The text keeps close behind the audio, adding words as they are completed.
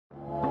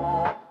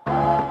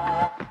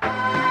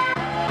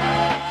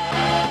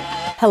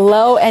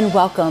Hello and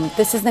welcome.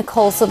 This is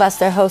Nicole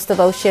Sylvester, host of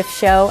O Shift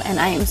Show, and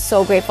I am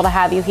so grateful to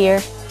have you here.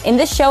 In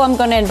this show, I'm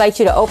going to invite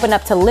you to open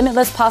up to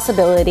limitless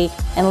possibility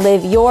and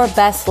live your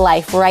best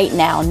life right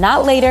now.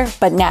 Not later,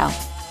 but now.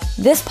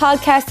 This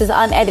podcast is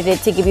unedited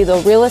to give you the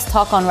realest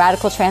talk on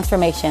radical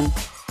transformation.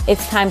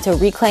 It's time to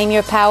reclaim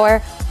your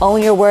power,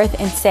 own your worth,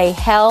 and say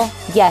hell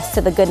yes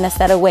to the goodness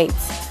that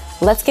awaits.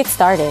 Let's get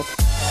started.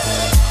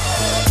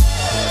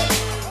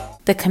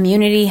 The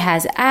community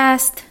has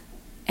asked,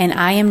 and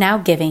I am now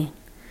giving.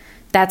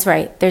 That's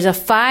right. There's a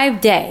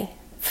 5-day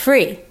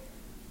free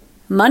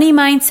money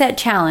mindset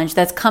challenge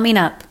that's coming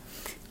up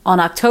on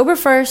October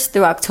 1st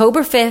through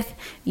October 5th.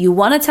 You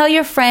want to tell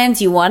your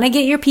friends, you want to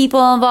get your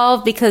people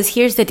involved, because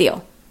here's the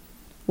deal.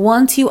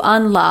 Once you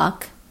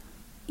unlock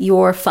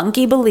your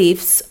funky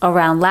beliefs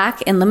around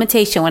lack and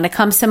limitation when it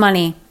comes to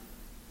money,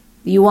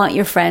 you want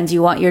your friends,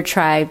 you want your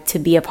tribe to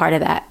be a part of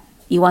that.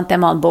 You want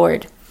them on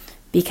board,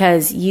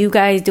 because you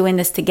guys doing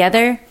this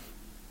together,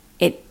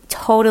 it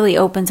totally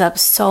opens up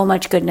so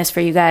much goodness for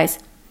you guys.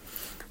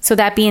 So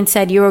that being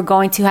said, you are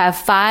going to have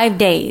 5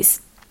 days,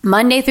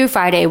 Monday through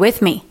Friday,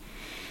 with me.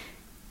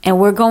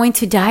 And we're going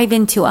to dive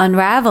into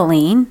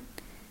unraveling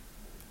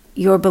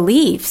your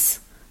beliefs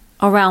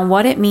around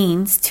what it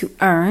means to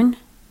earn,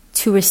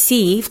 to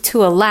receive,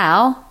 to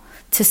allow,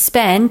 to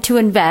spend, to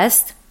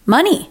invest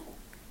money.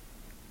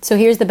 So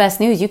here's the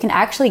best news. You can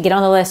actually get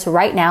on the list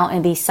right now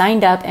and be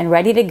signed up and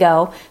ready to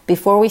go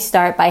before we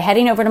start by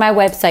heading over to my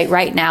website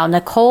right now,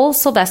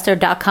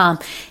 NicoleSylvester.com.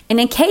 And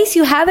in case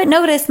you haven't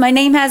noticed, my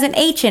name has an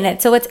H in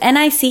it, so it's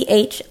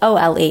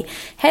Nichole.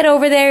 Head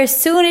over there. As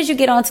soon as you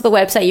get onto the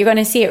website, you're going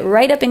to see it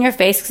right up in your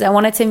face, because I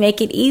wanted to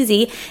make it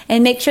easy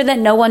and make sure that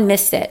no one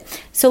missed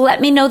it. So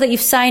let me know that you've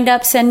signed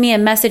up. Send me a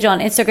message on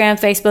Instagram,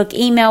 Facebook,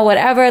 email,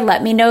 whatever.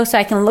 Let me know so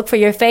I can look for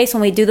your face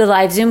when we do the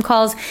live Zoom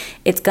calls.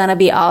 It's going to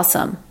be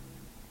awesome.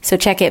 So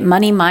check it.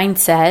 Money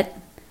mindset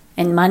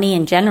and money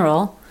in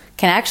general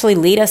can actually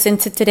lead us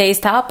into today's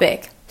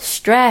topic.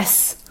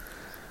 Stress.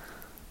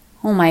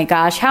 Oh my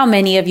gosh. How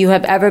many of you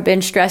have ever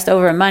been stressed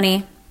over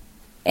money?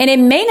 And it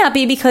may not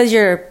be because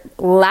you're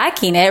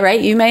lacking it,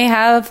 right? You may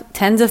have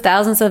tens of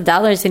thousands of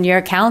dollars in your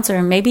accounts,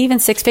 or maybe even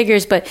six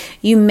figures, but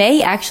you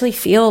may actually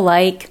feel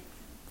like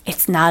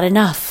it's not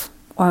enough,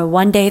 or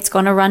one day it's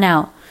going to run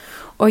out,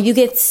 or you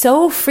get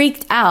so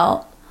freaked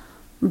out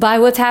by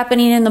what's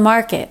happening in the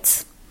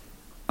markets.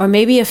 Or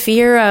maybe a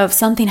fear of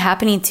something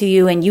happening to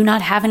you and you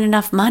not having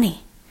enough money,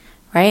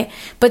 right?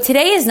 But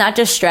today is not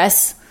just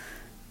stress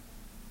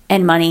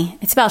and money.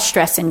 It's about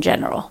stress in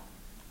general.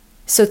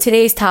 So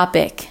today's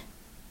topic,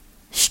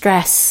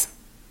 stress,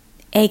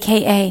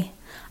 AKA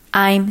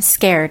I'm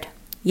scared.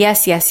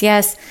 Yes, yes,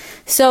 yes.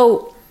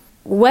 So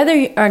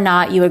whether or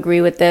not you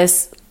agree with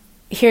this,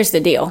 here's the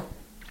deal.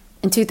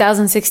 In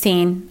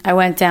 2016, I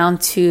went down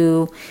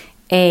to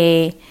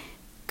a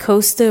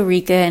Costa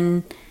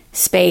Rican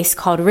space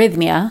called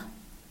Rhythmia,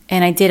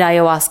 and I did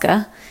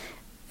ayahuasca.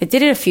 I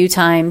did it a few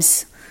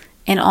times,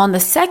 and on the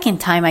second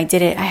time I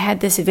did it, I had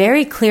this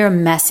very clear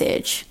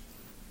message.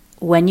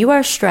 When you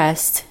are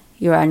stressed,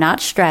 you are not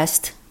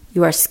stressed,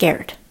 you are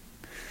scared.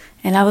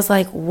 And I was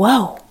like,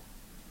 whoa,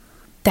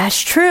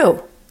 that's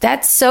true.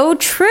 That's so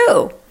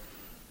true.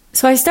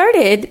 So I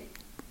started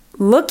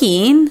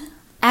looking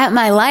at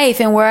my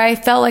life and where I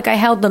felt like I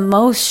held the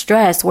most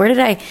stress. Where did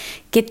I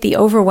get the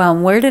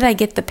overwhelm? Where did I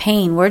get the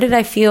pain? Where did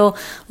I feel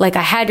like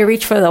I had to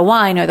reach for the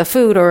wine or the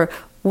food? Or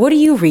what do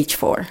you reach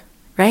for,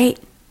 right?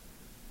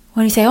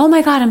 When you say, oh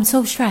my God, I'm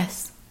so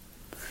stressed.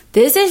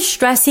 This is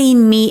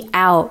stressing me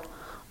out.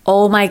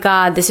 Oh my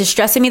God, this is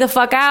stressing me the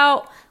fuck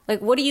out.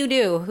 Like, what do you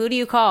do? Who do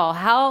you call?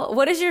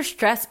 What is your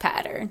stress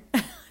pattern,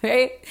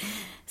 right?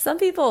 I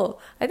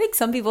think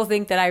some people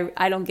think that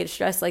I don't get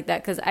stressed like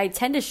that, because I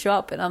tend to show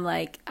up and I'm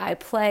like, I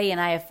play and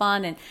I have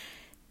fun. And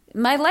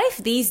my life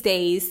these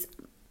days,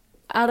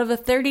 out of a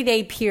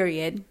 30-day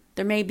period,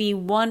 there may be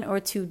 1 or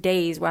 2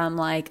 days where I'm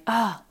like,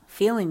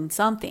 feeling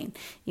something,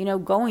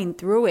 going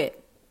through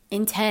it,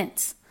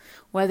 intense.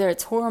 Whether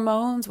it's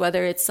hormones,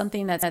 whether it's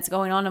something that's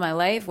going on in my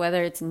life,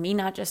 whether it's me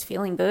not just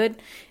feeling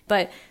good.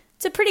 But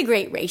it's a pretty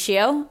great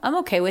ratio. I'm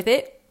okay with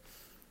it.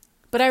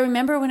 But I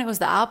remember when it was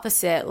the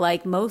opposite,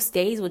 like most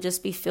days would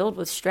just be filled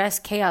with stress,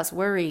 chaos,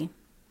 worry,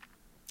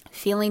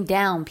 feeling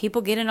down,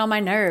 people getting on my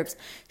nerves,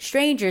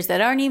 strangers that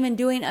aren't even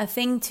doing a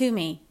thing to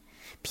me,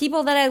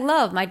 people that I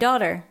love, my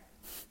daughter,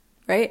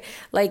 right?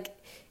 Like,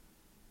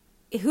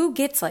 who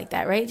gets like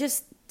that, right?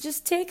 Just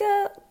take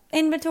a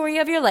inventory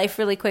of your life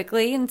really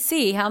quickly and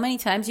see how many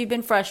times you've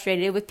been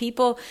frustrated with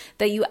people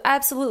that you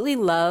absolutely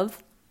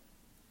love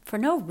for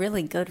no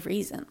really good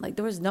reason. Like,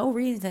 there was no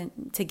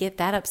reason to get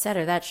that upset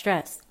or that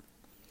stressed.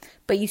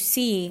 But you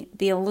see,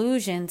 the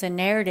illusions and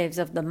narratives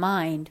of the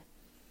mind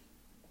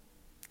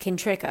can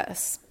trick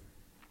us.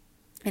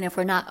 And if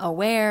we're not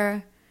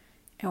aware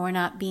and we're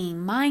not being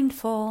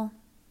mindful,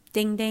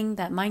 ding, ding,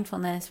 that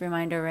mindfulness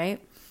reminder, right?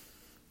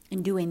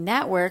 And doing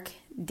that work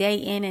day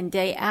in and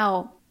day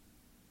out,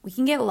 we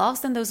can get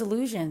lost in those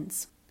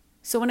illusions.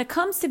 So when it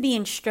comes to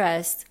being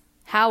stressed,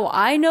 how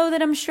I know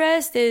that I'm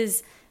stressed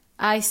is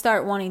I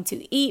start wanting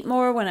to eat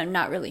more when I'm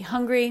not really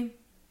hungry.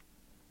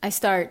 I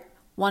start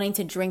wanting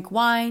to drink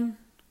wine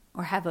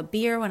or have a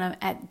beer when I'm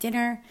at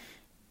dinner.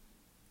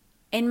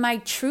 And my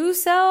true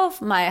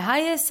self, my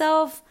highest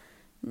self,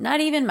 not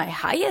even my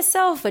highest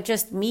self, but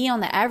just me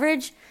on the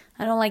average,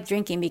 I don't like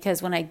drinking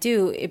because when I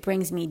do, it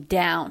brings me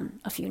down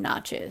a few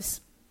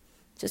notches.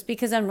 Just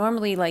because I'm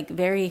normally like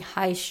very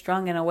high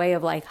strung in a way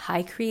of like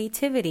high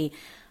creativity.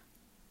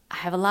 I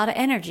have a lot of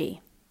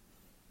energy.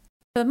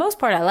 For the most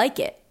part, I like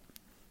it.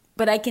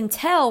 But I can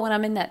tell when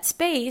I'm in that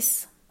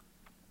space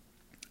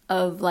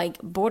of like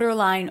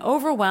borderline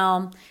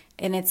overwhelm,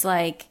 and it's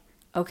like,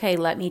 okay,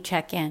 let me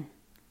check in.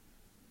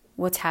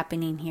 What's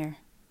happening here?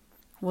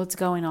 What's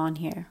going on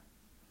here?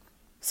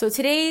 So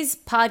today's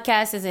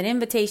podcast is an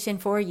invitation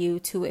for you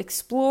to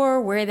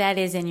explore where that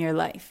is in your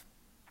life.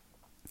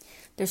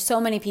 There's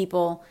so many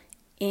people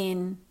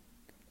in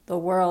the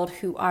world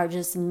who are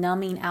just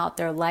numbing out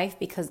their life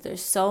because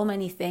there's so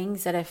many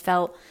things that have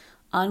felt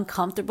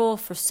uncomfortable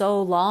for so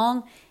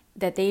long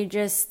that they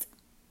just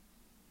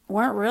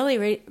weren't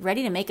really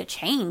ready to make a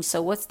change.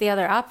 So what's the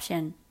other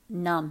option?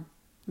 Numb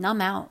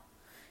out.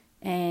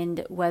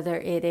 And whether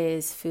it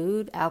is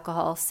food,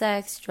 alcohol,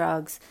 sex,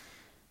 drugs,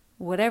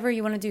 whatever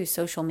you want to do,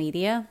 social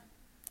media.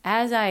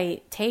 As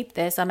I tape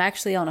this, I'm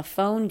actually on a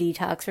phone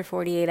detox for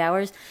 48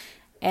 hours,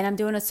 and I'm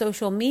doing a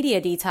social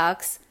media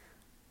detox.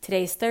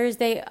 Today's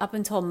Thursday up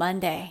until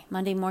Monday.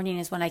 Monday morning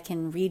is when I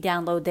can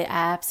re-download the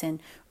apps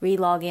and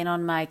re-log in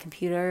on my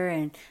computer,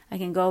 and I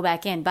can go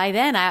back in. By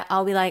then,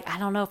 I'll be like, I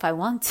don't know if I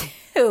want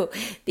to,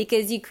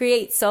 because you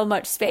create so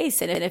much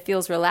space and it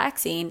feels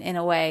relaxing in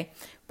a way.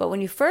 But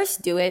when you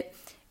first do it,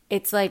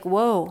 it's like,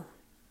 whoa,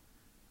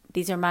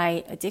 these are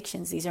my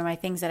addictions. These are my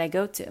things that I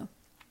go to.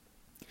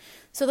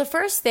 So the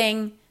first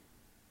thing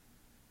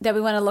that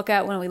we want to look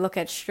at when we look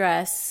at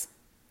stress,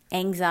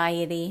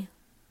 anxiety,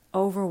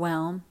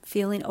 overwhelm,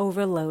 feeling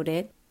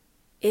overloaded,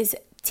 is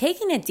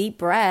taking a deep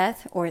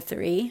breath or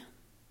 3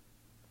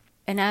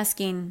 and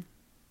asking,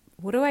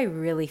 what do I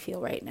really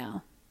feel right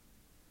now?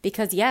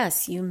 Because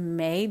yes, you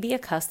may be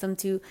accustomed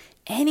to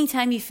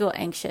anytime you feel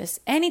anxious,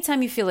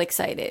 anytime you feel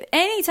excited,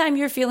 anytime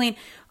you're feeling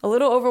a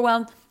little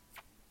overwhelmed,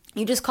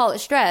 you just call it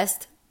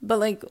stressed. But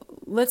like,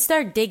 let's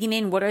start digging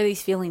in. What are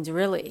these feelings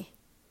really?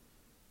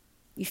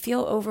 You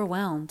feel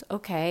overwhelmed.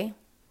 Okay.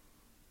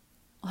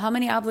 Well, how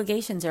many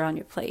obligations are on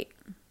your plate?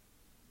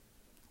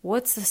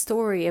 What's the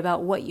story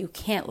about what you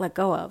can't let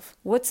go of?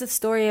 What's the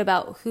story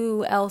about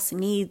who else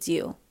needs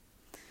you?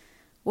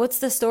 What's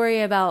the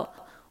story about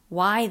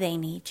why they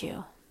need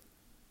you?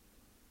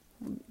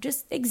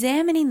 Just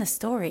examining the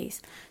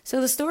stories.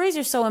 So the stories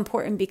are so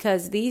important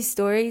because these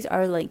stories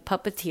are like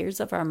puppeteers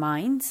of our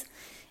minds,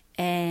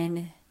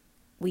 and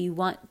we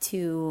want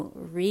to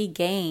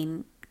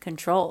regain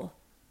control.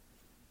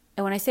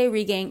 And when I say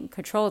regain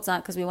control, it's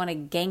not because we want to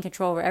gain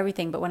control over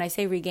everything, but when I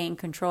say regain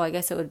control, I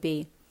guess it would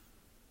be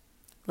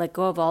let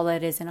go of all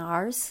that isn't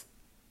ours.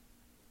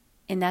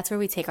 And that's where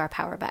we take our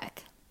power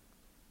back.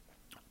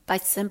 By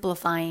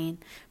simplifying,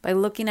 by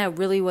looking at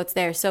really what's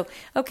there. So,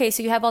 okay,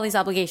 so you have all these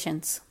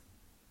obligations.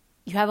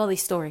 You have all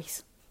these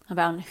stories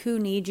about who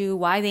needs you,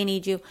 why they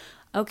need you.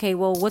 Okay,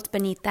 well, what's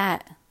beneath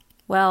that?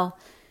 Well,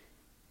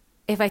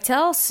 if I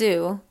tell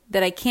Sue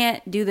that I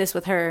can't do this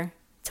with her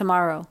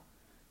tomorrow,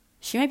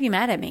 she might be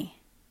mad at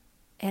me.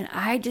 And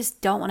I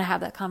just don't want to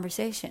have that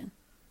conversation.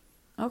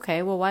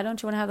 Okay, well, why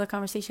don't you want to have that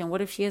conversation?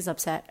 What if she is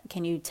upset?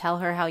 Can you tell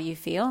her how you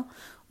feel?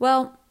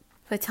 Well,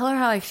 if I tell her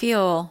how I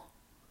feel,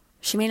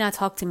 she may not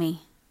talk to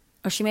me.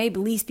 Or she may at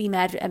least be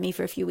mad at me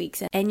for a few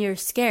weeks. And you're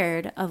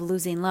scared of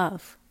losing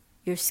love.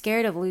 You're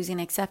scared of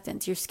losing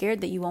acceptance. You're scared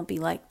that you won't be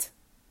liked.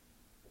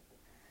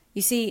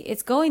 You see,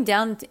 it's going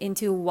down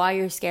into why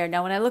you're scared.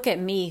 Now, when I look at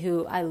me,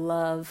 who I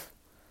love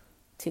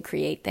to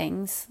create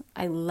things,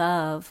 I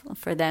love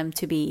for them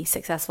to be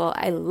successful.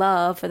 I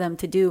love for them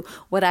to do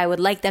what I would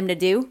like them to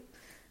do.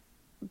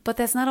 But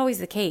that's not always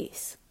the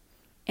case.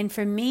 And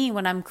for me,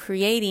 when I'm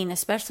creating,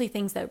 especially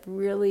things that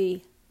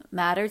really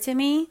matter to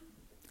me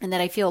and that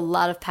I feel a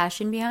lot of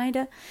passion behind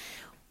it,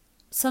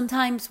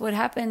 sometimes what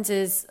happens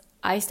is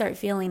I start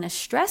feeling a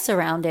stress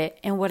around it.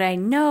 And what I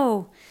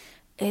know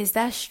is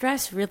that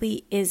stress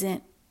really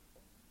isn't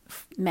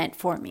meant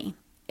for me.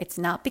 It's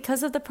not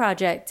because of the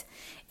project.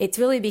 It's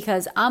really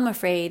because I'm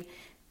afraid,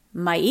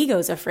 my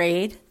ego's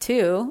afraid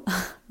too,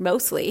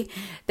 mostly,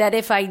 that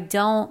if I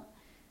don't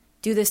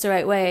do this the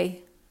right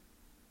way,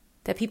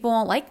 that people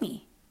won't like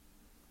me.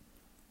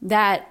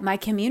 That my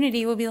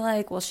community will be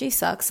like, well, she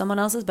sucks. Someone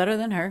else is better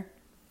than her.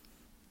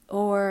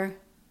 Or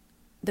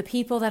the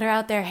people that are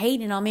out there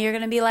hating on me are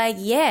going to be like,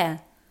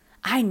 yeah,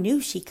 I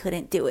knew she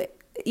couldn't do it.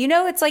 You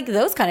know, it's like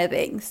those kind of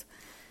things.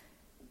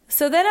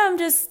 So then I'm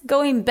just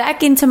going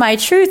back into my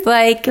truth,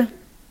 like,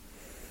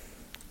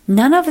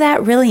 none of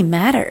that really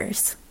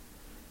matters.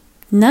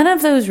 None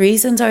of those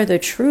reasons are the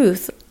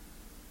truth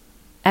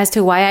as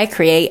to why I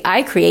create.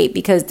 I create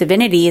because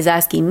divinity is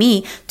asking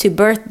me to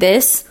birth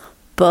this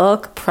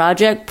book,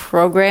 project,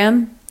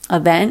 program,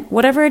 event,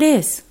 whatever it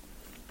is.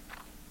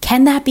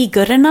 Can that be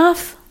good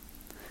enough?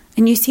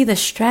 And you see the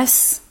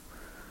stress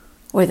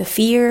or the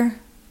fear,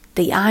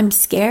 the I'm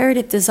scared,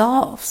 it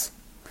dissolves.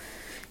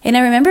 And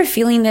I remember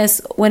feeling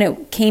this when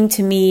it came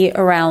to me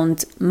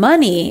around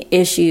money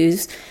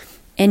issues.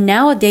 And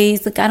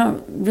nowadays, like, I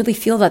don't really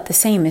feel that the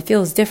same. It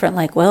feels different.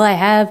 Like, well, I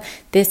have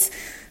this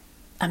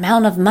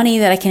amount of money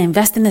that I can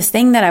invest in this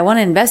thing that I want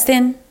to invest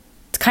in.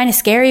 It's kind of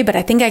scary, but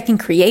I think I can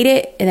create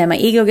it. And then my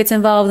ego gets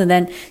involved. And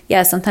then,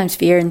 yeah, sometimes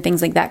fear and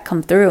things like that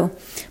come through.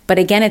 But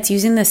again, it's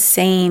using the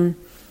same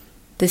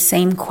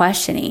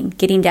questioning,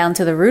 getting down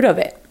to the root of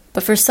it.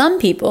 But for some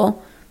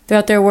people, they're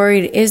out there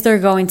worried, is there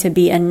going to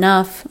be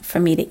enough for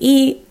me to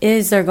eat?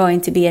 Is there going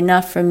to be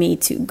enough for me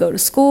to go to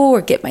school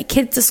or get my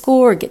kids to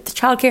school or get to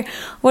childcare?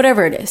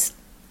 Whatever it is.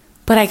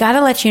 But I got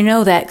to let you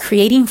know that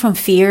creating from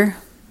fear,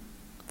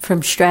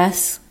 from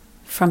stress,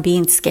 from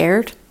being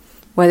scared,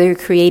 whether you're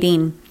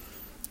creating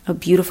a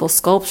beautiful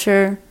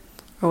sculpture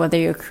or whether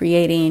you're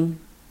creating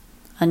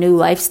a new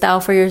lifestyle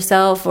for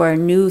yourself or a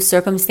new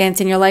circumstance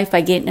in your life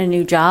by getting a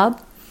new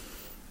job,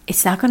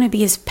 it's not going to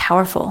be as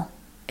powerful.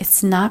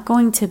 It's not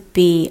going to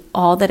be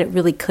all that it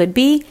really could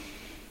be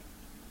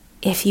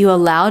if you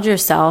allowed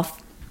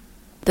yourself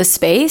the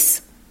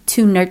space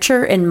to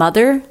nurture and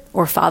mother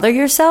or father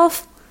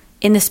yourself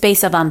in the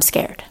space of I'm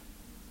scared.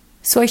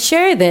 So I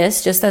share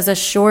this just as a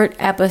short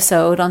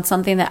episode on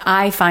something that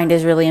I find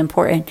is really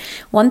important.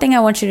 One thing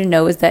I want you to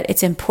know is that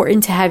it's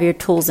important to have your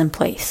tools in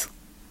place.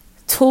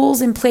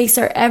 Tools in place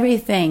are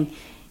everything.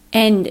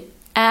 And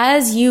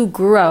as you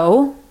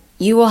grow,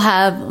 you will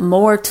have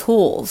more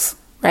tools,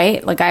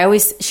 right? Like I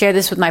always share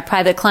this with my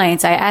private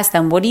clients. I ask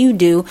them, what do you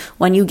do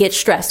when you get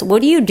stressed?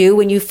 What do you do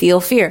when you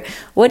feel fear?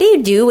 What do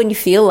you do when you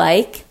feel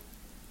like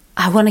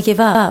I want to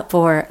give up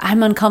or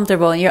I'm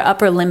uncomfortable and you're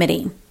upper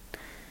limiting?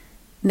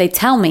 And they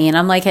tell me, and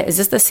I'm like, is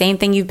this the same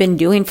thing you've been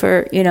doing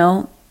for,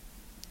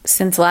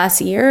 since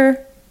last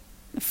year,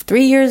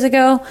 3 years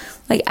ago?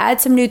 Like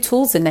add some new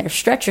tools in there,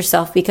 stretch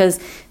yourself, because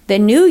the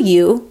new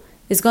you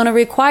is going to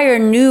require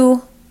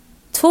new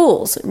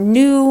tools,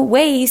 new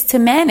ways to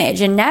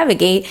manage and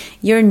navigate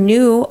your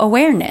new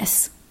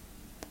awareness.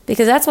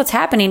 Because that's what's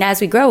happening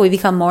as we grow. We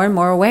become more and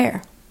more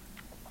aware.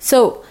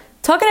 So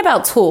talking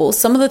about tools,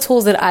 some of the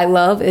tools that I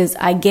love is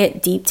I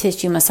get deep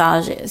tissue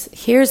massages.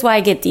 Here's why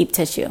I get deep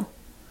tissue.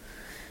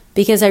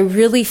 Because I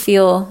really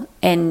feel,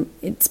 and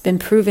it's been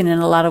proven in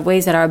a lot of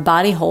ways, that our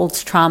body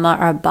holds trauma,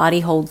 our body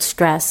holds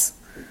stress.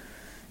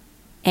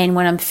 And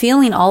when I'm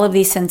feeling all of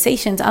these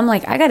sensations, I'm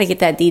like, I got to get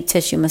that deep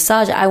tissue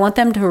massage. I want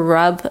them to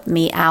rub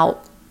me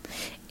out.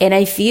 And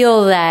I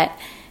feel that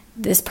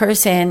this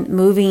person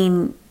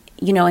moving,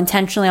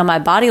 intentionally on my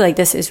body like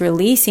this is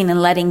releasing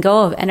and letting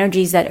go of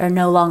energies that are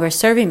no longer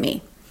serving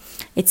me.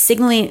 It's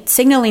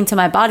signaling to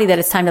my body that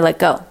it's time to let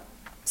go.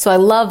 So I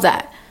love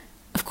that.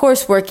 Of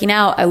course, working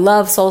out. I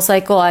love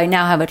SoulCycle. I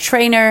now have a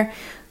trainer.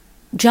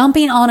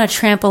 Jumping on a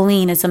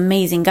trampoline is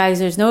amazing. Guys,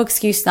 there's no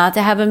excuse not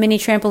to have a mini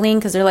trampoline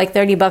because they're like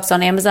 $30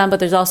 on Amazon,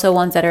 but there's also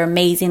ones that are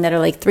amazing that are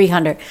like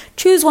 $300.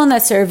 Choose one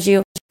that serves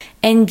you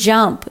and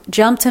jump.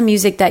 Jump to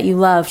music that you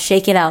love.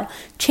 Shake it out.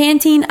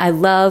 Chanting, I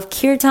love.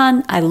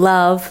 Kirtan, I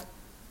love.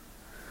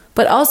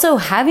 But also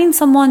having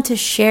someone to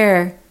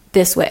share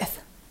this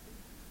with.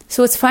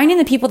 So it's finding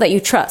the people that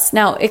you trust.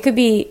 Now, it could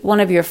be one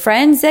of your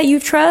friends that you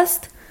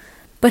trust.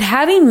 But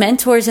having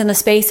mentors in the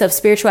space of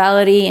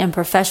spirituality and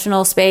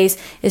professional space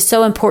is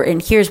so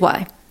important. Here's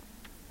why.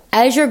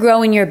 As you're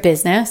growing your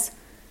business,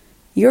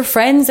 your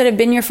friends that have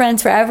been your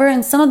friends forever,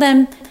 and some of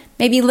them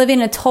may be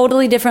living a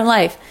totally different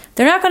life.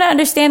 They're not going to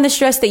understand the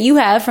stress that you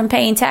have from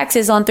paying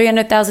taxes on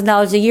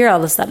 $300,000 a year all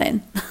of a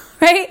sudden,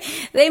 right?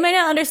 They may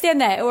not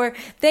understand that, or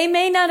they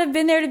may not have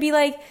been there to be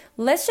like,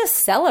 let's just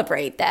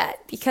celebrate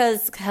that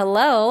because,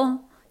 hello,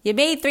 you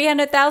made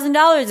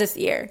 $300,000 this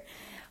year.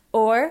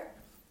 Or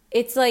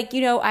it's like,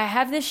 I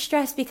have this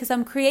stress because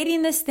I'm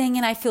creating this thing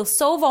and I feel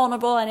so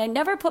vulnerable and I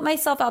never put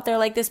myself out there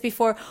like this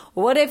before.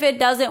 What if it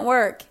doesn't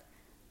work?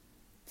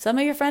 Some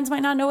of your friends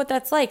might not know what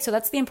that's like. So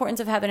that's the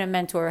importance of having a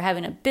mentor,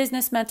 having a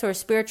business mentor, a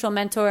spiritual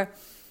mentor.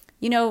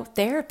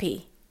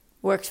 Therapy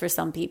works for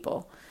some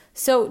people.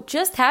 So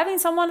just having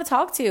someone to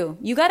talk to.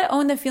 You got to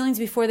own the feelings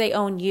before they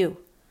own you.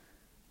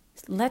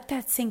 Let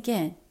that sink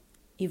in.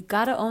 You've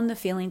got to own the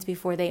feelings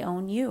before they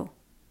own you.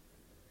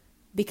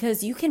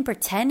 Because you can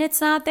pretend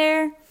it's not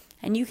there.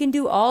 And you can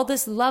do all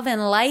this love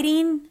and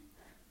lighting,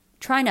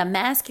 trying to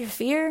mask your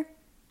fear.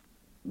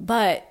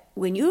 But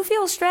when you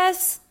feel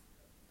stress,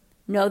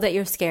 know that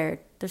you're scared.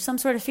 There's some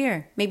sort of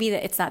fear. Maybe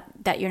that it's not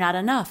that you're not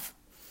enough.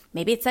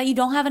 Maybe it's that you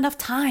don't have enough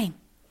time.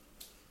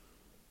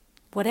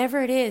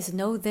 Whatever it is,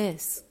 know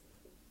this.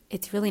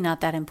 It's really not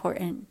that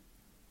important.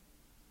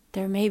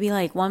 There may be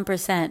like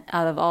 1%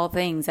 out of all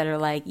things that are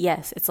like,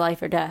 yes, it's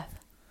life or death.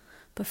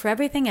 But for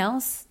everything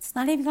else, it's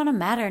not even going to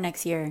matter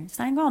next year. It's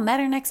not even going to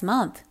matter next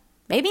month.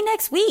 Maybe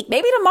next week,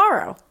 maybe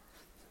tomorrow.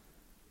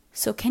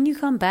 So can you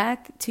come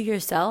back to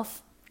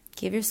yourself,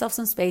 give yourself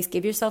some space,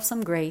 give yourself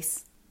some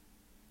grace,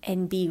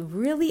 and be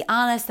really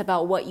honest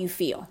about what you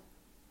feel?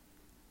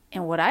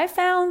 And what I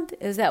found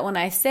is that when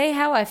I say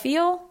how I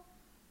feel,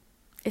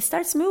 it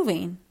starts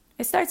moving.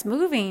 It starts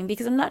moving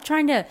because I'm not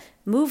trying to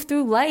move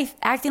through life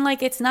acting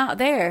like it's not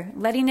there,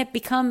 letting it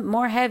become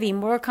more heavy,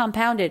 more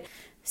compounded.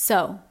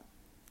 So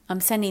I'm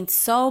sending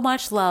so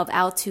much love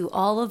out to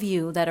all of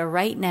you that are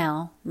right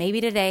now, maybe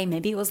today,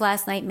 maybe it was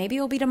last night, maybe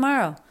it will be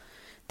tomorrow,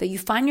 that you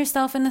find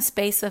yourself in the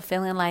space of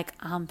feeling like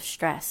I'm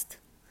stressed.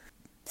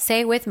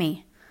 Say it with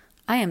me.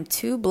 I am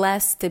too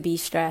blessed to be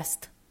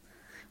stressed.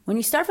 When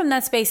you start from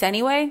that space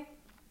anyway,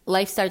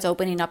 life starts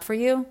opening up for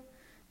you.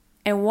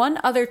 And one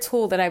other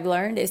tool that I've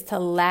learned is to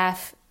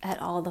laugh at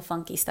all the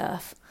funky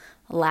stuff.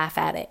 Laugh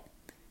at it.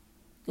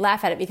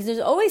 Laugh at it because there's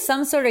always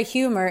some sort of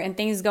humor in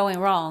things going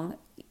wrong.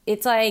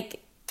 It's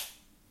like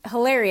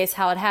hilarious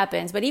how it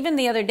happens. But even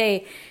the other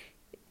day,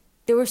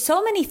 there were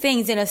so many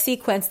things in a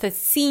sequence that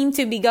seemed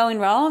to be going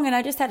wrong, and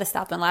I just had to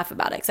stop and laugh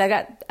about it.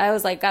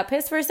 Because I got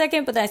pissed for a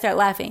second, but then I started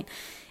laughing.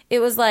 It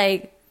was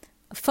like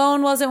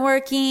phone wasn't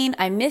working,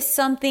 I missed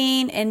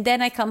something, and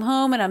then I come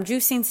home and I'm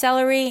juicing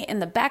celery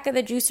and the back of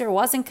the juicer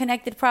wasn't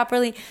connected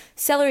properly.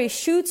 Celery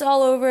shoots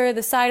all over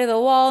the side of the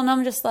wall, and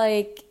I'm just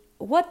like,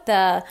 what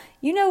the,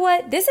 you know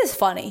what? This is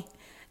funny.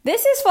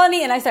 This is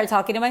funny. And I start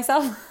talking to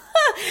myself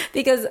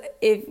because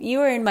if you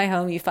are in my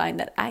home, you find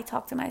that I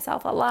talk to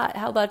myself a lot.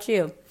 How about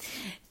you?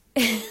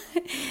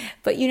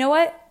 But you know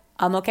what?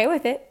 I'm okay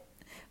with it.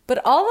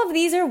 But all of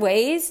these are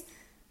ways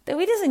that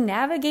we just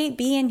navigate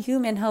being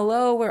human.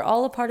 Hello, we're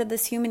all a part of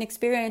this human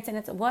experience, and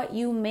it's what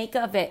you make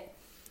of it.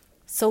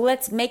 So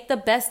let's make the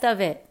best of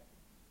it.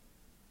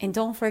 And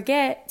don't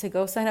forget to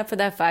go sign up for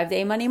that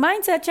 5-day money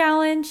mindset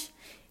challenge.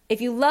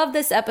 If you love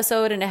this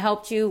episode and it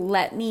helped you,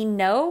 let me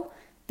know,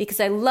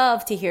 because I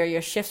love to hear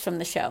your shifts from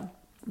the show.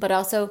 But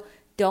also,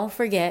 don't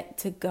forget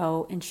to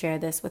go and share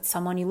this with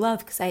someone you love,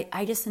 because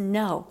I just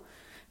know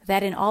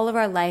that in all of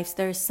our lives,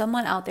 there's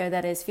someone out there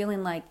that is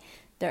feeling like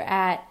they're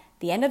at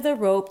the end of the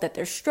rope, that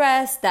they're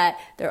stressed, that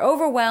they're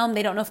overwhelmed,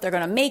 they don't know if they're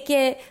going to make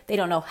it, they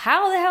don't know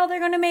how the hell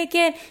they're going to make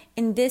it,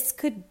 and this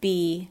could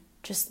be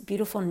just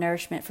beautiful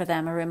nourishment for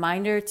them, a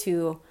reminder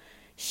to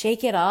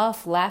shake it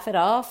off, laugh it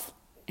off,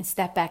 and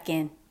step back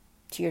in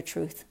to your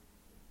truth.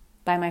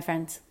 Bye, my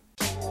friends.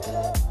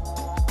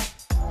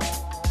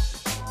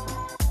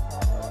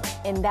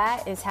 And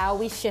that is how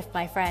we shift,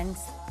 my friends.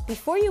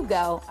 Before you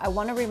go, I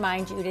want to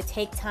remind you to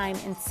take time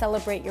and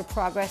celebrate your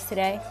progress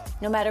today.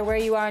 No matter where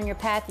you are on your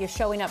path, you're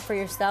showing up for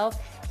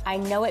yourself. I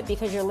know it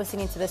because you're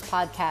listening to this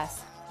podcast.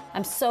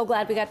 I'm so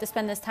glad we got to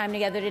spend this time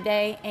together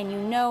today. And you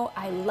know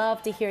I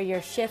love to hear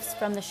your shifts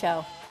from the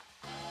show.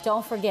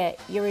 Don't forget,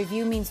 your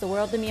review means the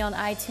world to me on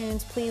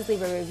iTunes. Please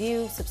leave a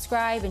review,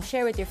 subscribe, and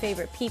share with your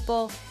favorite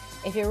people.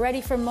 If you're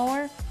ready for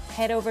more,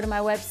 head over to my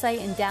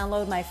website and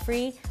download my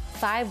free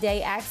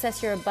 5-day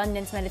Access Your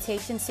Abundance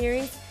meditation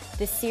series.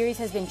 This series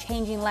has been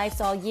changing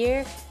lives all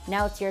year.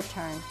 Now it's your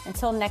turn.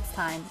 Until next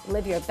time,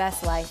 live your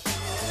best life.